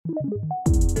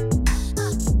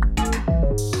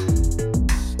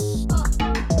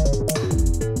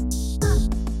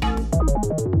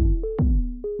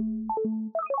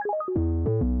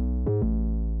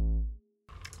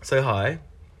So hi,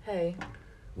 Hey.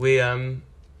 we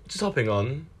just hopping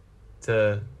on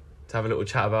to have a little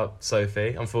chat about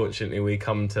Sophie. Unfortunately, we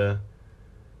come to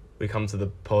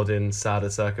the pod in sadder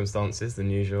circumstances than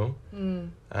usual.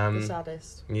 The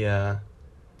saddest. Yeah.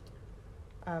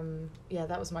 Yeah,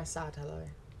 that was my sad hello.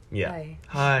 Yeah. Hey.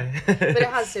 Hi. But it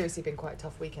has seriously been quite a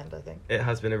tough weekend, I think. It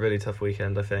has been a really tough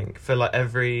weekend, I think, for like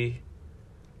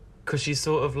because she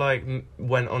sort of like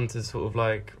went on to sort of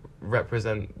like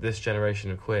represent this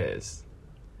generation of queers.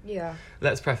 Yeah.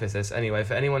 Let's preface this anyway.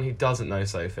 For anyone who doesn't know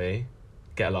Sophie,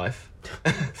 get a life.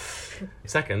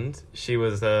 Second, she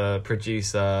was a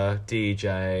producer,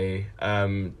 DJ,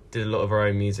 did a lot of her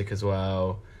own music as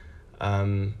well.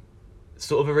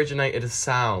 Sort of originated a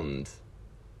sound.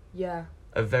 Yeah.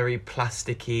 A very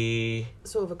plasticky...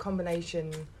 Sort of a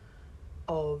combination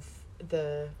of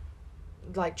the,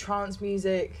 like, trance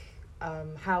music,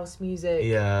 house music,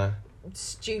 Yeah.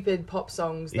 stupid pop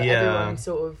songs that Yeah. everyone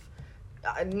sort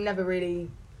of never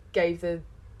really gave the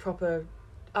proper...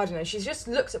 I don't know, she's just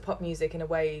looked at pop music in a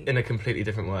way... In a completely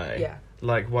different way. Yeah.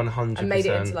 Like 100%. And made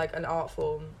it into, like, an art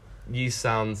form. Used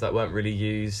sounds that weren't really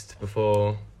used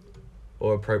before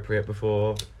or appropriate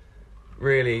before.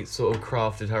 Really sort of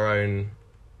crafted her own,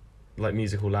 like,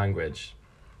 musical language.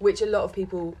 Which a lot of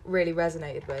people really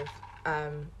resonated with,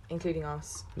 including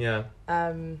us. Yeah.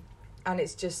 And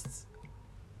it's just,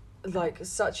 like,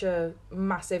 such a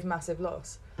massive, massive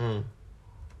loss.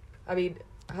 I mean,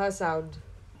 her sound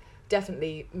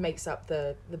definitely makes up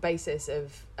the basis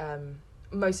of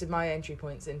most of my entry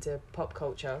points into pop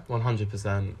culture.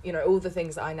 100%. You know, all the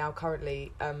things that I now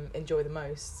currently enjoy the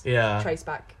most trace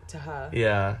back to her.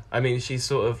 Yeah. I mean, she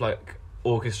sort of, like,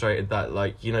 orchestrated that,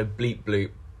 like, you know, bleep bloop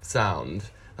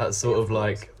sound. That sort of,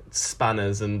 like,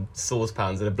 spanners and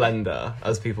saucepans in a blender,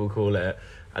 as people call it.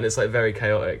 And it's, like, very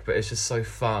chaotic, but it's just so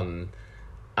fun.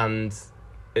 And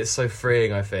it's so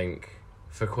freeing, I think,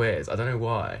 for queers. I don't know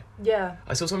why. Yeah.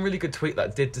 I saw some really good tweet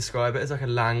that did describe it as, like, a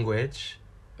language.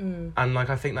 And,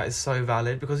 like, I think that is so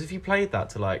valid, because if you played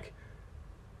that to, like,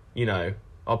 you know,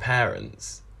 our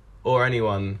parents or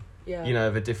anyone, you know,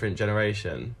 of a different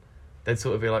generation, they'd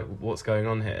sort of be like, what's going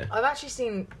on here? I've actually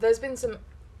seen, there's been some,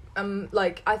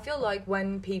 like, I feel like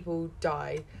when people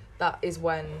die, that is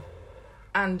when,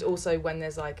 and also when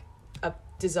there's, like, a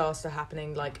disaster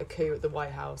happening, like a coup at the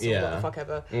White House or what the fuck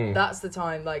ever, that's the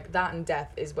time, like, that and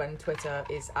death is when Twitter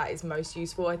is at its most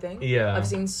useful, I think. Yeah. I've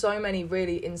seen so many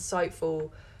really insightful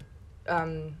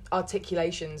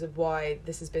articulations of why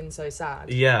this has been so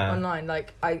sad online.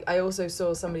 Like, I also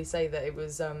saw somebody say that it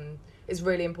was it's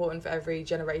really important for every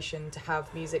generation to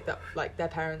have music that, like, their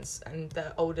parents and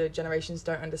the older generations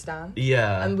don't understand.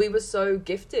 Yeah. And we were so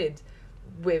gifted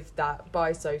with that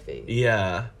by Sophie.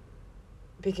 Yeah.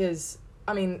 Because,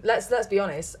 I mean, let's be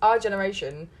honest, our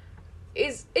generation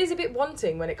is a bit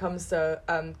wanting when it comes to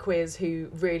queers who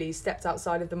really stepped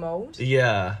outside of the mould.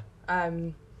 Yeah.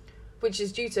 Which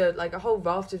is due to, like, a whole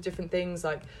raft of different things,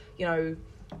 like, you know,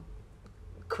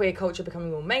 queer culture becoming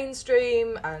more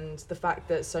mainstream, and the fact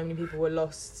that so many people were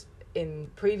lost in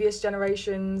previous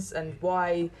generations, and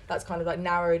why that's kind of, like,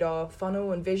 narrowed our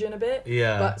funnel and vision a bit.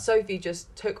 Yeah. But Sophie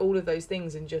just took all of those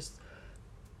things and just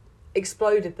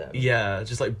exploded them. Yeah,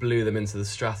 just, like, blew them into the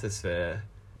stratosphere.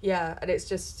 Yeah, and it's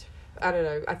just, I don't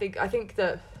know, I think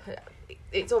that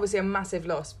it's obviously a massive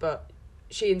loss, but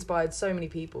she inspired so many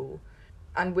people.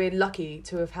 And we're lucky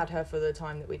to have had her for the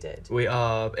time that we did. We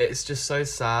are. It's just so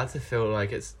sad to feel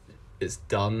like it's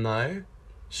done, though.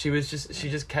 She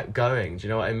just kept going, do you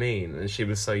know what I mean? And she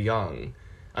was so young.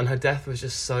 And her death was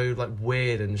just so, like,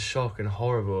 weird and shock and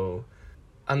horrible.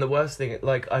 And the worst thing,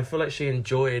 like, I feel like she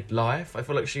enjoyed life. I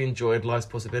feel like she enjoyed life's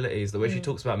possibilities. The way she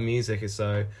talks about music is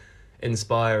so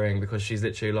inspiring, because she's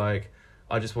literally like,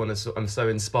 I'm so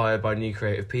inspired by new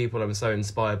creative people. I'm so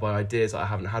inspired by ideas that I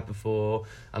haven't had before,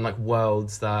 and, like,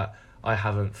 worlds that I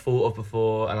haven't thought of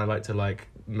before. And I like to, like,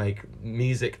 make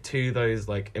music to those,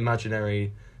 like,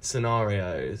 imaginary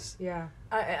scenarios. Yeah,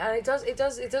 and it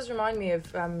does remind me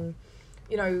of,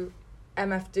 you know,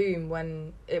 MF Doom,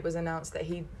 when it was announced that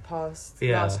he passed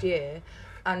last year,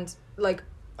 and, like,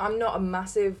 I'm not a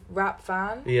massive rap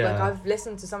fan. Yeah. Like, I've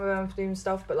listened to some of MF Doom's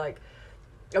stuff, but, like,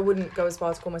 I wouldn't go as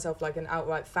far as to call myself, like, an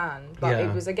outright fan. But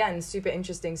it was, again, super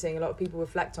interesting seeing a lot of people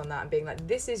reflect on that and being like,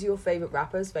 this is your favourite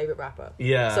rapper's favourite rapper.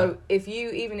 Yeah. So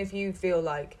even if you feel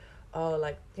like, oh,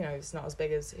 like, you know, it's not as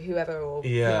big as whoever, or,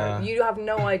 you know, you have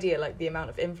no idea, like, the amount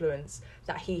of influence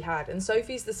that he had. And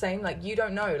Sophie's the same. Like, you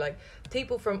don't know. Like,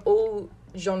 people from all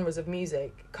genres of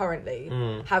music currently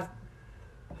have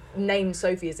named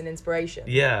Sophie as an inspiration.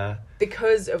 Yeah.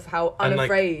 Because of how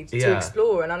unafraid to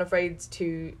explore and unafraid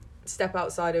to step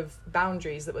outside of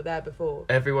boundaries that were there before.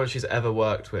 Everyone she's ever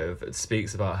worked with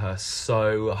speaks about her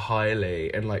so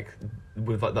highly and like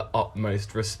with like the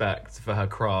utmost respect for her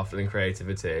craft and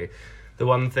creativity. The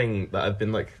one thing that I've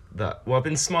been like I've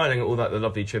been smiling at all like the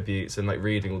lovely tributes and like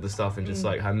reading all the stuff and just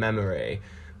like her memory.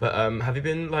 But have you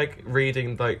been like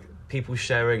reading like people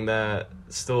sharing their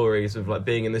stories of like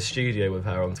being in the studio with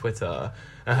her on Twitter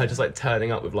and her just like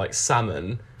turning up with like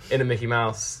salmon in a Mickey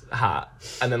Mouse hat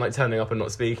and then like turning up and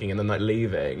not speaking and then like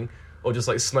leaving, or just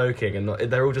like smoking and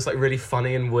they're all just like really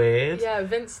funny and weird. Yeah,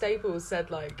 Vince Staples said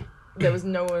like there was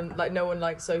no one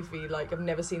like Sophie. Like I've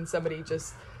never seen somebody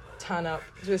just turn up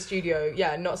to a studio,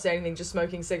 not say anything, just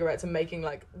smoking cigarettes and making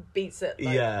like beats at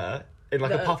like, in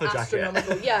like a puffer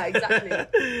jacket. Yeah,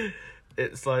 exactly.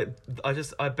 It's like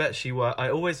I bet she I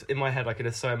always in my head I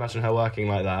could so imagine her working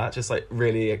like that, just like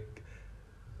really.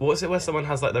 What's it where someone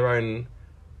has like their own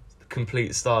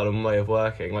complete style and way of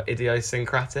working, like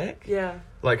idiosyncratic? Yeah.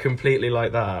 Like completely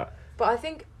like that. But I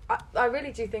think I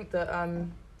really do think that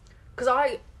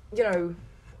because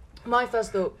my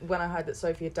first thought when I heard that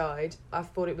Sophie had died, I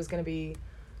thought it was going to be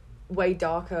way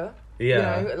darker.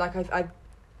 Yeah. You know, like I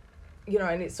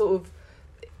and it's sort of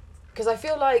because I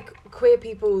feel like queer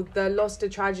people, they're lost to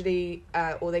tragedy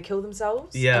or they kill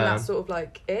themselves. Yeah. And that's sort of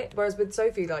like it. Whereas with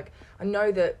Sophie, like I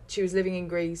know that she was living in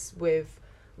Greece with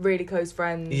really close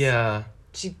friends. Yeah.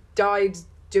 She died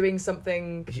doing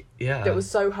something that was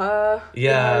so her.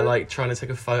 Yeah, you know? like trying to take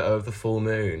a photo of the full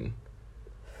moon.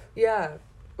 Yeah.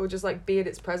 Or just like be in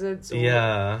its presence. Or,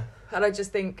 yeah. And I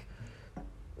just think,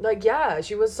 like,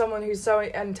 she was someone who's so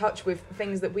in touch with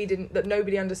things that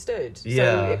nobody understood.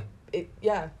 Yeah.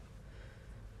 So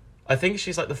I think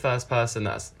she's like the first person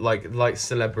that's like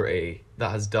celebrity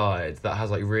that has died that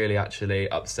has like really actually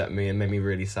upset me and made me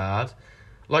really sad.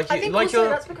 Like I think like also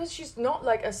that's because she's not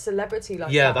like a celebrity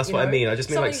like that. That's what I mean. I just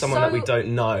mean like someone that we don't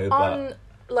know,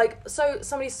 but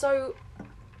somebody so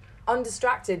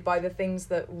undistracted by the things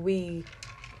that we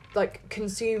like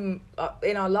consume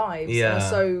in our lives and are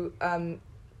so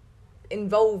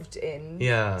involved in.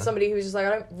 Somebody who's just like,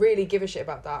 I don't really give a shit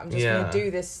about that. I'm just gonna do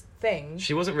this thing.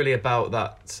 She wasn't really about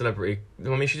that celebrity. I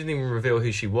mean, she didn't even reveal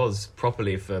who she was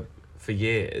properly for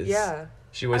years. Yeah.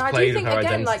 She always played with her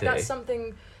identity. Like that's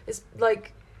something. It's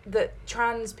like that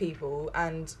trans people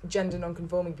and gender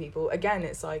non-conforming people. Again,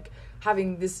 it's like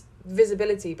having this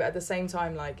visibility, but at the same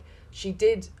time, like she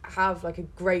did have like a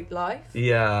great life.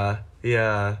 Yeah.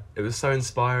 It was so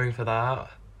inspiring for that.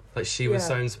 Like she was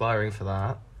so inspiring for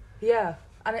that. Yeah,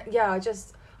 and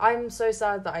I'm so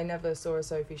sad that I never saw a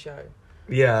Sophie show.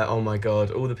 Yeah, oh my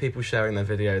god, all the people sharing their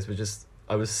videos were just,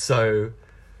 I was so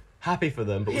happy for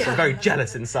them, but also very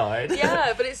jealous inside.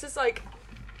 Yeah, but it's just like...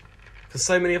 Because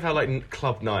so many of her like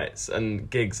club nights and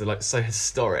gigs are like so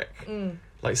historic.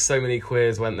 Like so many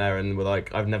queers went there and were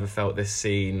like, I've never felt this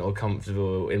seen or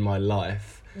comfortable in my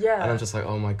life. Yeah. And I'm just like,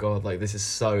 oh my god, like this is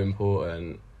so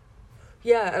important.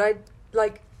 Yeah, and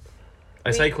I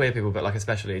say queer people, but like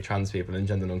especially trans people and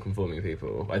gender non-conforming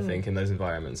people, I think, in those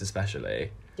environments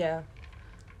especially. Yeah.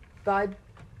 But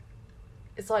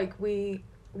it's like we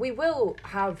will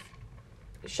have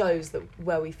shows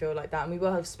where we feel like that, and we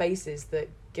will have spaces that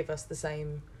give us the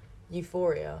same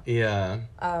euphoria. Yeah.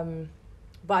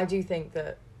 But I do think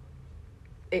that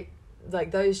it, like,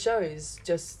 those shows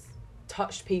just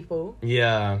touched people.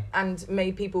 Yeah. And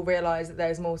made people realise that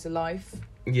there's more to life.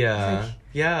 Yeah.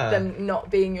 Than not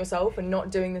being yourself and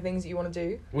not doing the things that you want to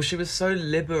do. Well, she was so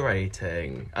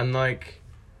liberating, and like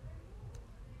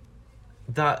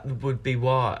that would be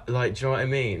what, like, do you know what I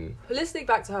mean? Listening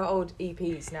back to her old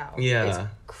EPs now, it's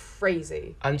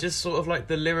crazy. And just sort of like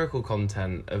the lyrical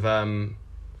content of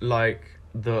like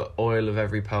the Oil of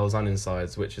Every Pearl's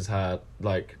Uninsides, which is her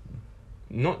like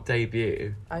not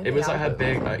debut. Only it was like album.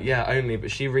 her big only, but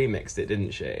she remixed it,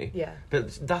 didn't she? Yeah.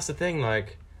 But that's the thing,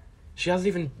 like she hasn't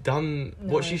even done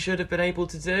what she should have been able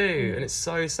to do, and it's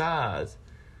so sad.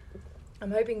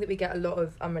 I'm hoping that we get a lot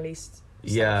of unreleased stuff.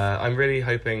 Yeah, I'm really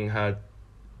hoping her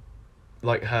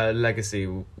legacy,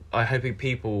 I'm hoping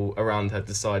people around her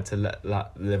decide to let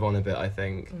that live on a bit, I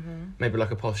think. Maybe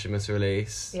like a posthumous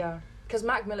release. Yeah, because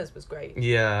Mac Miller's was great.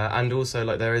 Yeah, and also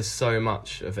like there is so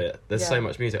much of it. There's so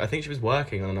much music. I think she was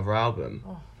working on another album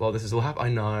while this is all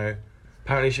happening. I know.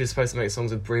 Apparently she was supposed to make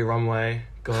songs with Brie Runway.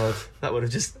 God, I would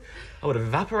have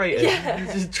evaporated.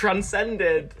 Just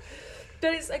transcended.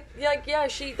 But it's like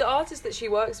the artist that she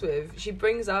works with, she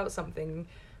brings out something,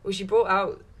 or she brought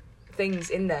out things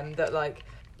in them that, like,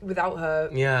 without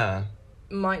her,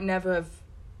 might never have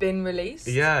been released.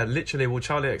 Yeah, literally. Well,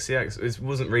 Charlie XCX, it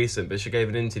wasn't recent, but she gave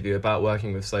an interview about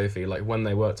working with Sophie, like when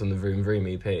they worked on the Vroom Vroom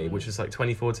EP, which was like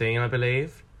 2014, I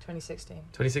believe. 2016.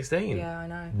 2016? Yeah, I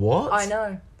know. What? I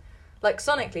know. Like,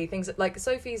 sonically, things like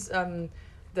Sophie's,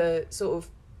 the sort of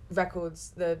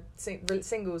records, the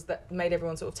singles that made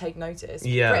everyone sort of take notice.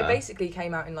 Yeah. It basically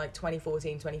came out in, like,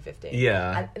 2014, 2015.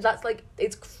 Yeah. And that's, like,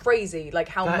 it's crazy, like,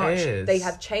 how That much is. they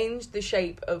have changed the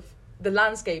shape of, the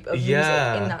landscape of music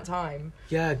in that time.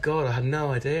 Yeah, God, I had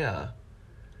no idea.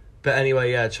 But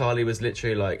anyway, yeah, Charlie was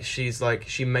literally like,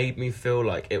 she made me feel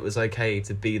like it was okay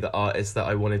to be the artist that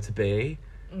I wanted to be,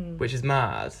 which is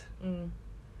mad.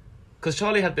 Because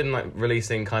Charlie had been, like,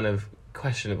 releasing kind of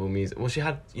questionable music. Well, she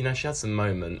had some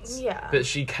moments. Yeah. But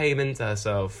she came into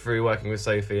herself through working with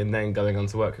Sophie and then going on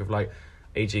to work with, like,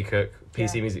 A.G. Cook,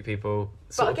 PC Music people,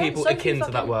 sort of again, people Sophie akin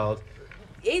to that world.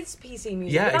 Is PC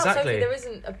music. Yeah, Without exactly. Sophie, there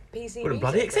isn't a PC music. Wouldn't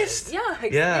bloody exist. Yeah,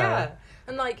 Yeah.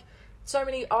 And, like, so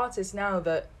many artists now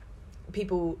that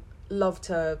people love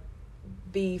to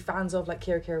be fans of, like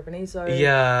Kira Beniso,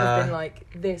 have been like,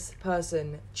 this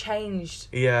person changed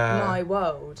my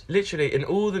world. Literally, in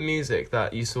all the music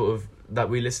that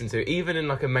we listen to, even in,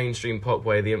 like, a mainstream pop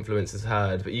way, the influence is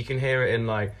heard, but you can hear it in,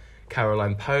 like,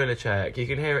 Caroline Polachek, you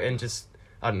can hear it in just,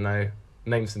 I don't know,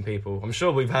 name some people. I'm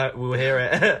sure we'll hear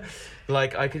it.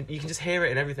 Like, you can just hear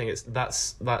it in everything. It's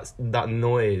that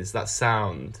noise, that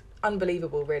sound.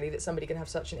 Unbelievable, really, that somebody can have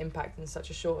such an impact in such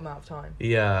a short amount of time.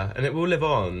 Yeah, and it will live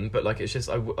on, but, like, it's just,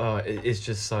 it's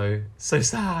just so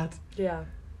sad. Yeah.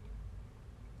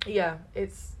 Yeah,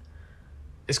 it's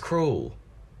cruel.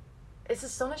 It's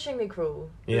astonishingly cruel.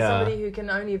 That Yeah. somebody who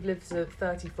can only have lived to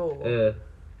 34,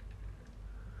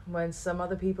 when some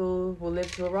other people will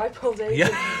live to a ripe old age.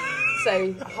 Yeah.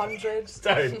 Say 100.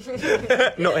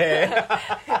 Don't. Not here.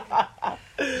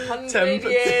 100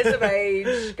 years of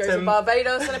age, goes to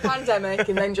Barbados in a pandemic,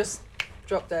 and then just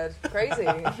drop dead. Crazy.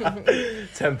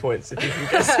 10 points if you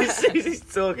can guess who he's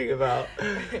talking about.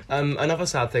 Another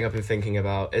sad thing I've been thinking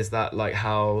about is that, like,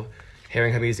 how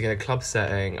hearing her music in a club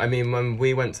setting. I mean, when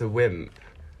we went to Wimp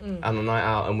and a night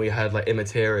out and we heard, like,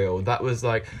 Immaterial, that was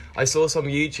like, I saw some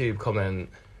YouTube comment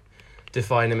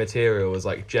define Immaterial as,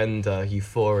 like, gender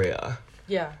euphoria.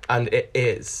 Yeah. And it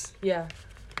is. Yeah.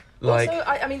 Like, also,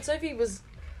 I mean, Sophie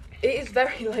it is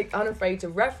very, like, unafraid to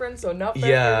reference or not reference.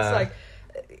 Yeah.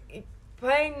 Like,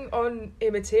 playing on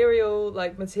Immaterial,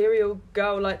 like, Material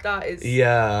Girl like that is...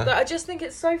 Yeah. I just think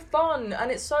it's so fun,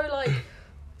 and it's so, like...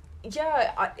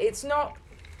 yeah, it's not...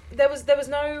 There was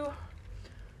no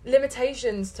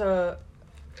limitations to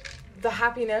the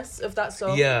happiness of that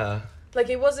song. Yeah. Like,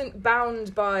 it wasn't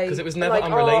bound by... Because it was never like,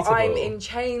 unrelatable. Oh, I'm in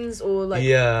chains, or, like...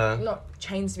 Yeah. Not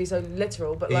chains to be so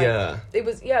literal, but, like... Yeah. It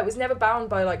was never bound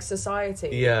by, like, society.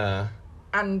 Yeah.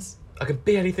 And... I can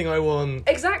be anything I want.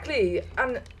 Exactly.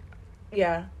 And,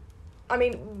 yeah. I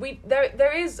mean,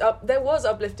 there was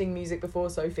uplifting music before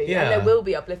Sophie, Yeah. and there will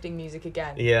be uplifting music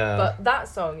again. Yeah. But that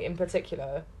song in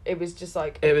particular, it was just,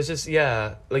 like... It was just,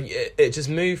 yeah. Like, it just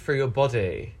moved through your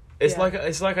body. It's like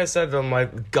I said on my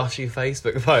gushy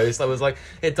Facebook post. I was like,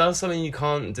 it does something you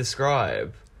can't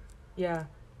describe. Yeah.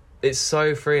 It's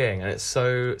so freeing and it's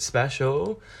so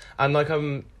special. And, like,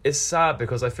 it's sad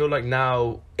because I feel like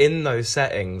now in those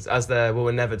settings, as there will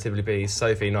inevitably be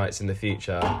Sophie nights in the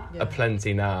future,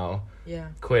 aplenty now,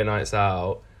 queer nights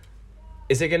out,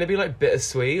 is it going to be, like,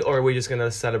 bittersweet, or are we just going to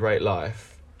celebrate life?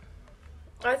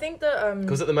 I think that...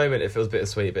 Because at the moment it feels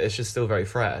bittersweet, but it's just still very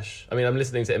fresh. I mean, I'm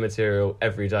listening to Immaterial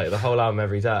every day, the whole album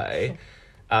every day,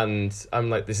 and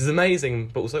I'm like, this is amazing,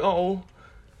 but also, oh.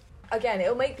 Again,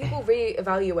 it'll make people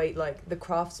reevaluate, like, the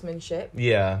craftsmanship.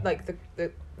 Yeah. Like,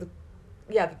 the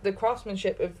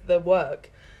craftsmanship of the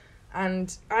work,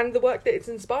 and the work that it's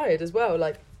inspired as well.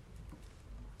 Like,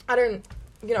 I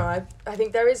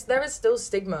think there is still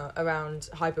stigma around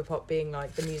hyperpop being,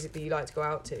 like, the music that you like to go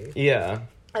out to. Yeah.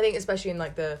 I think especially in,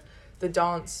 like, the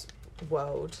dance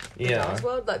world. Dance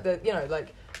world, like,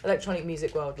 like, electronic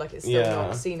music world, like, it's still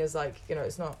not seen as, like,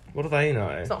 it's not... What do they know?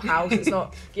 It's not house, it's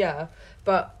not... Yeah.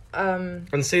 But,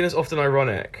 and seen as often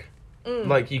ironic.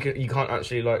 Like, you can't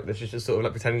actually like this. It's just sort of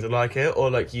like pretending to like it,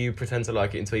 or like you pretend to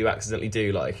like it until you accidentally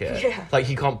do like it. Yeah. Like,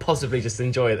 you can't possibly just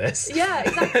enjoy this. Yeah,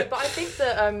 exactly. But I think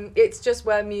that it's just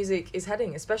where music is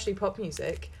heading, especially pop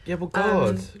music. Yeah, well,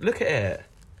 God, look at it.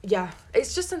 Yeah,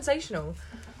 it's just sensational.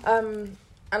 And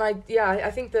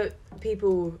I think that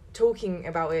people talking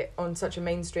about it on such a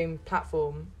mainstream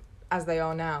platform as they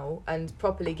are now, and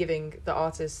properly giving the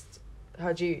artist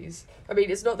her dues. I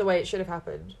mean, it's not the way it should have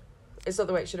happened. It's not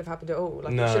the way it should have happened at all.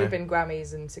 Like, no. It should have been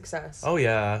Grammys and success. Oh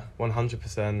yeah,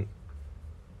 100%.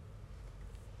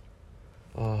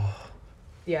 Oh.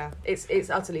 Yeah, it's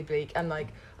utterly bleak, and, like,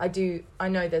 I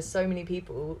know there's so many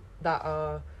people that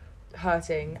are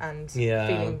hurting and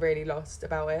feeling really lost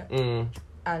about it.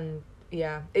 And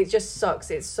Yeah, it just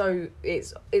sucks. It's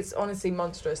honestly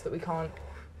monstrous that we can't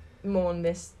mourn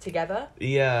this together.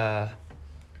 Yeah.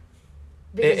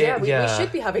 Because we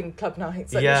should be having club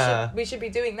nights. Like, Yeah. we should be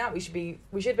doing that. We should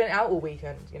have been out all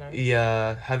weekend, you know.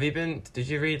 Yeah. Did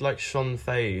you read like Sean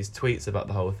Faye's tweets about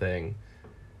the whole thing?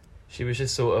 She was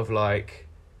just sort of like,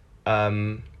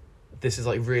 this is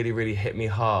like really, really hit me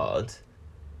hard.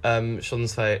 Sean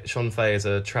Faye is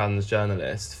a trans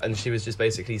journalist, and she was just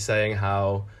basically saying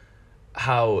how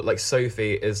like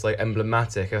Sophie is like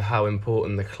emblematic of how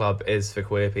important the club is for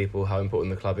queer people, how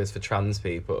important the club is for trans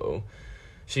people.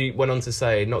 She went on to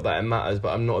say, not that it matters,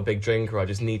 but I'm not a big drinker, I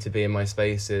just need to be in my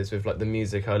spaces with like the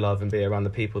music I love and be around the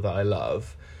people that I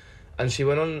love. And she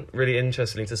went on really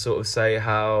interestingly to sort of say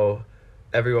how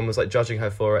everyone was like judging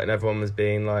her for it, and everyone was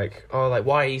being like, oh, like,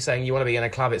 why are you saying you want to be in a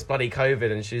club, it's bloody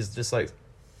COVID? And she's just like,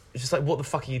 what the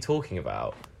fuck are you talking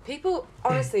about? People,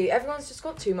 honestly, everyone's just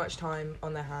got too much time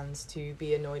on their hands to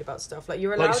be annoyed about stuff. Like,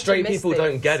 you're allowed like straight to miss people things.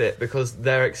 don't get it because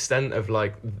their extent of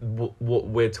like what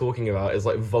we're talking about is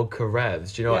like vodka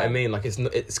revs. Do you know what I mean? Like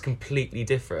it's completely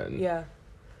different. Yeah,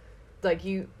 like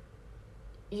you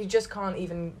just can't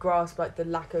even grasp like the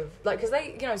lack of like, because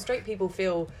they, you know, straight people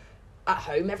feel at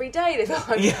home every day. They feel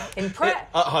like in prep,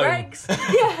 at home. Greg's,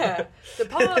 the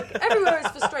park, everywhere is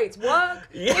for straights. Work,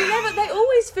 they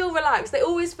always feel relaxed. They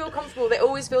always feel comfortable. They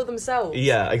always feel themselves.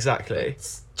 Yeah, exactly.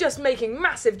 It's just making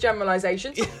massive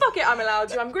generalisations. So fuck it, I'm allowed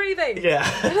to. I'm grieving. Yeah.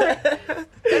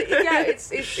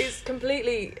 It's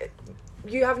completely.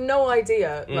 You have no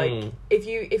idea. Like if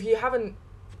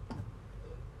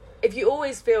you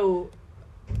always feel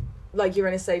like you're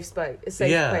in a safe space, place,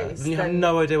 then you have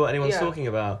no idea what anyone's talking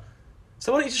about.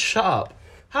 So why don't you just shut up?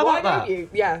 How about that? Don't you?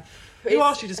 Yeah. Who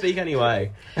asked you to speak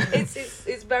anyway?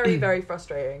 It's very, very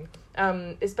frustrating.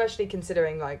 Especially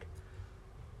considering like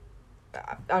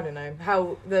I don't know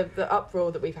how the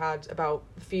uproar that we've had about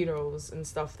funerals and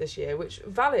stuff this year, which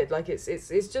valid. Like it's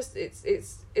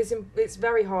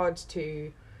very hard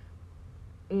to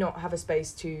not have a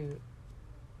space to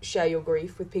share your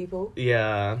grief with people.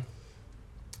 Yeah.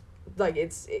 Like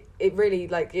it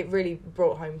really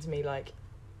brought home to me like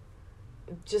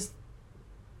just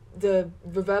the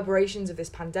reverberations of this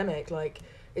pandemic. Like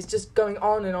it's just going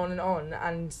on and on and on,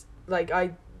 and like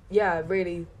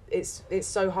really it's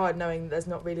so hard knowing there's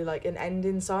not really like an end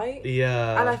in sight.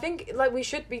 Yeah. And I think like we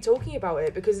should be talking about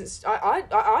it because it's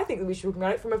I think that we should talk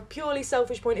about it from a purely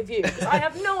selfish point of view because I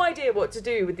have no idea what to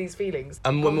do with these feelings.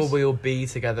 And when will we all be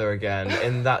together again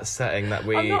in that setting that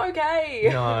we... I'm not okay.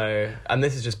 No. And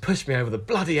this has just pushed me over the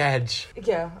bloody edge.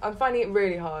 Yeah, I'm finding it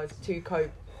really hard to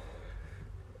cope.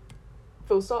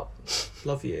 Full stop.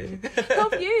 Love you.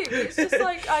 Love you. It's just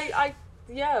like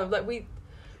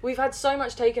we've had so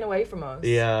much taken away from us.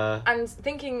 Yeah. And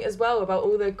thinking as well about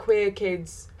all the queer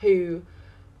kids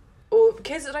or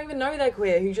kids that don't even know they're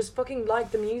queer, who just fucking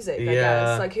like the music, I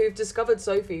guess. Like, who've discovered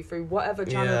Sophie through whatever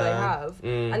channel they have.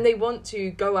 And they want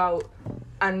to go out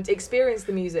and experience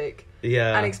the music.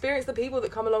 Yeah. And experience the people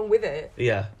that come along with it.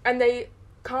 Yeah. And they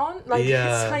can't. Like,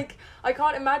 it's like, I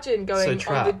can't imagine going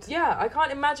I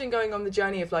can't imagine going on the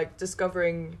journey of, like,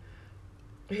 discovering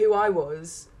who I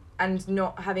was and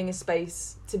not having a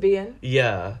space to be in.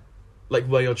 Yeah. Like,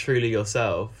 where you're truly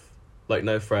yourself. Like,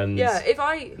 no friends. Yeah, if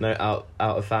I... No out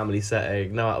of family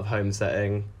setting, no out of home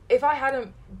setting. If I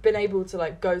hadn't been able to,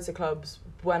 like, go to clubs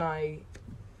when I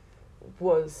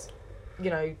was,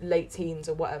 you know, late teens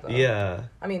or whatever. Yeah.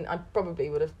 I mean, I probably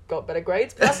would have got better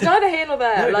grades, but that's neither here nor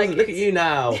there. No, like, look at you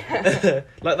now. Yeah.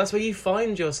 Like, that's where you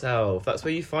find yourself. That's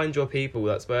where you find your people.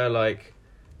 That's where, like...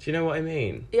 Do you know what I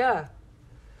mean? Yeah.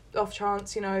 Off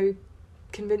chance, you know...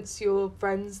 convince your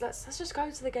friends, let's just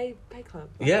go to the gay club.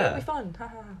 Like, it'll be fun.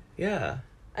 Yeah.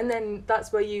 And then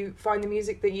that's where you find the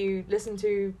music that you listen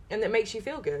to and that makes you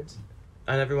feel good.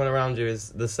 And everyone around you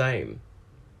is the same,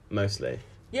 mostly.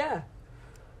 Yeah.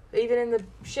 Even in the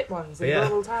shit ones in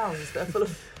rural towns that are full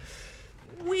of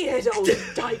weird old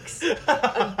dykes and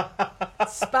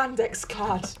spandex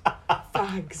clad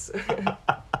fags.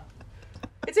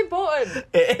 It's important.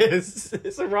 It is.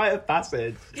 It's a rite of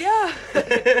passage. Yeah.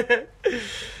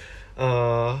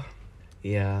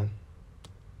 Yeah.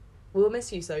 We'll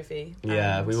miss you, Sophie.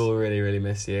 Yeah, we will really, really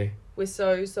miss you. We're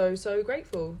so, so, so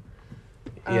grateful.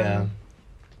 Yeah.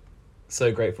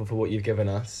 So grateful for what you've given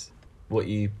us. What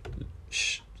you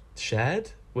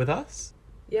shared with us.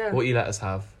 Yeah. What you let us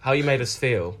have. How you made us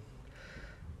feel.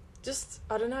 Just,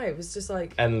 I don't know, it was just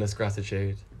like... endless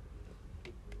gratitude.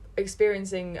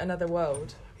 Experiencing another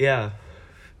world. Yeah.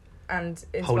 And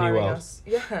inspiring whole new world. us.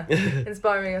 Yeah.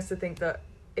 Inspiring us to think that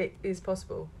it is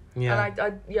possible. Yeah. And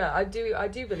I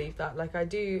do believe that. Like, I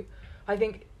think, I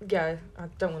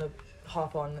don't want to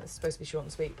harp on. It's supposed to be short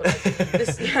and sweet, but like,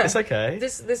 this, yeah, It's okay.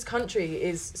 This country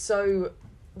is so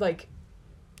like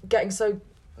getting so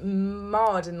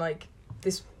marred in like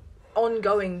this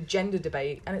ongoing gender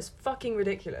debate, and it's fucking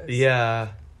ridiculous. Yeah,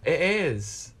 it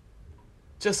is.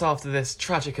 Just after this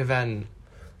tragic event.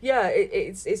 Yeah,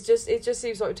 it just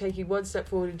seems like we're taking one step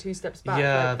forward and two steps back.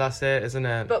 Yeah, like, that's it, isn't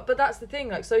it? but that's the thing.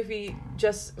 Like Sophie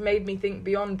just made me think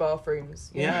beyond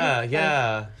bathrooms. You know? Yeah,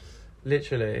 yeah,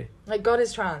 literally. Like God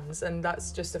is trans, and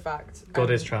that's just a fact. God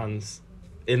is trans.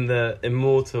 In the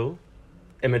immortal,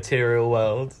 immaterial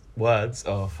words.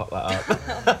 Oh, fuck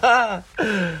that up.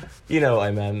 You know what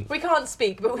I meant. We can't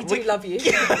speak, but we do love you.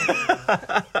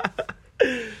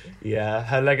 Yeah,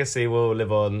 her legacy will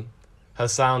live on. Her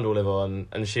sound will live on,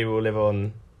 and she will live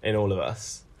on in all of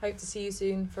us. Hope to see you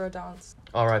soon for a dance.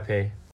 R.I.P.